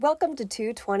Welcome to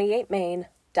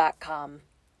 228main.com.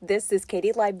 This is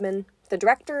Katie Leibman, the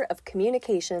Director of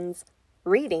Communications,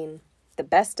 reading the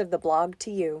best of the blog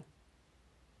to you.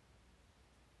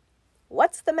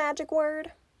 What's the magic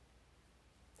word?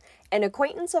 An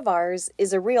acquaintance of ours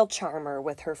is a real charmer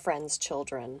with her friends'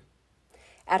 children.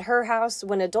 At her house,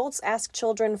 when adults ask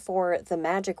children for the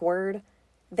magic word,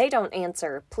 they don't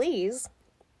answer, please.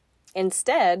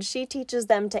 Instead, she teaches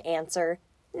them to answer,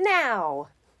 now.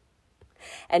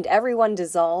 And everyone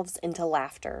dissolves into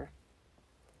laughter.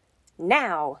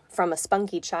 Now, from a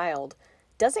spunky child,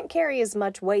 doesn't carry as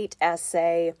much weight as,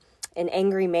 say, an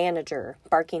angry manager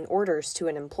barking orders to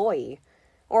an employee,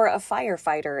 or a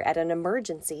firefighter at an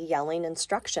emergency yelling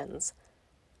instructions.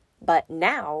 But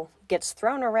now gets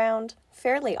thrown around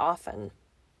fairly often.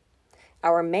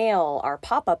 Our mail, our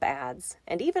pop-up ads,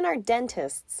 and even our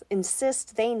dentists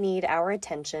insist they need our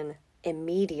attention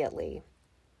immediately.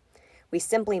 We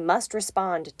simply must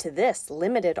respond to this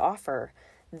limited offer,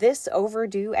 this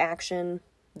overdue action,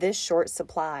 this short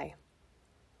supply.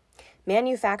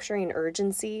 Manufacturing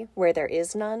urgency where there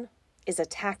is none is a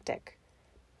tactic.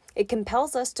 It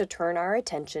compels us to turn our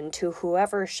attention to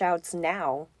whoever shouts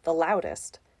now the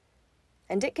loudest.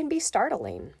 And it can be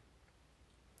startling.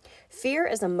 Fear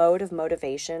as a mode of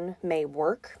motivation may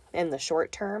work in the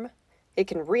short term. It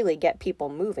can really get people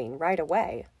moving right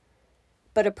away.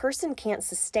 But a person can't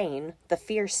sustain the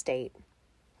fear state.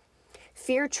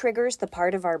 Fear triggers the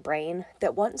part of our brain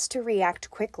that wants to react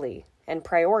quickly and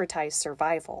prioritize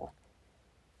survival.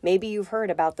 Maybe you've heard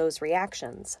about those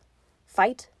reactions: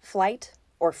 fight, flight,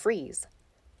 or freeze.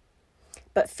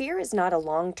 But fear is not a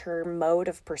long-term mode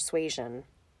of persuasion.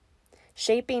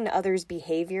 Shaping others'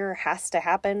 behavior has to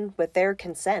happen with their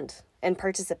consent and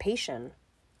participation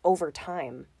over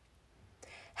time.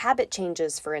 Habit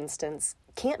changes, for instance,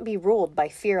 can't be ruled by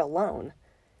fear alone.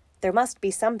 There must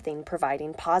be something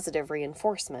providing positive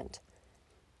reinforcement.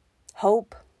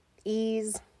 Hope,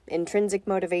 ease, intrinsic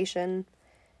motivation,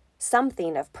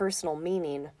 something of personal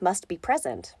meaning must be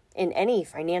present in any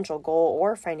financial goal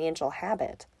or financial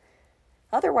habit.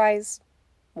 Otherwise,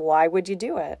 why would you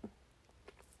do it?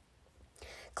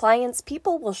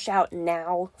 People will shout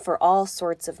now for all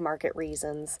sorts of market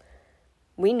reasons.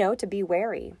 We know to be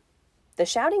wary. The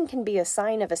shouting can be a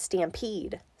sign of a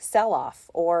stampede, sell-off,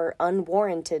 or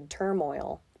unwarranted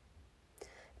turmoil.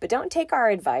 But don't take our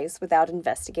advice without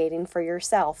investigating for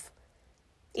yourself,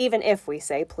 even if we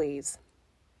say please.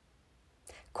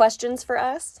 Questions for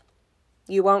us?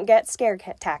 You won't get scare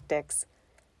tactics.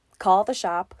 Call the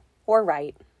shop or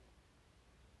write.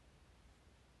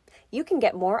 You can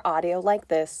get more audio like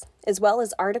this, as well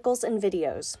as articles and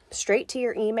videos, straight to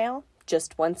your email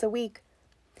just once a week.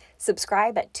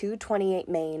 Subscribe at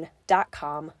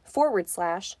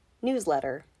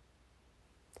 228main.com/newsletter.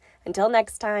 Until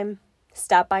next time,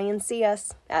 stop by and see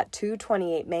us at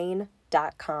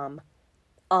 228main.com,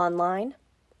 online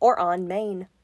or on Main.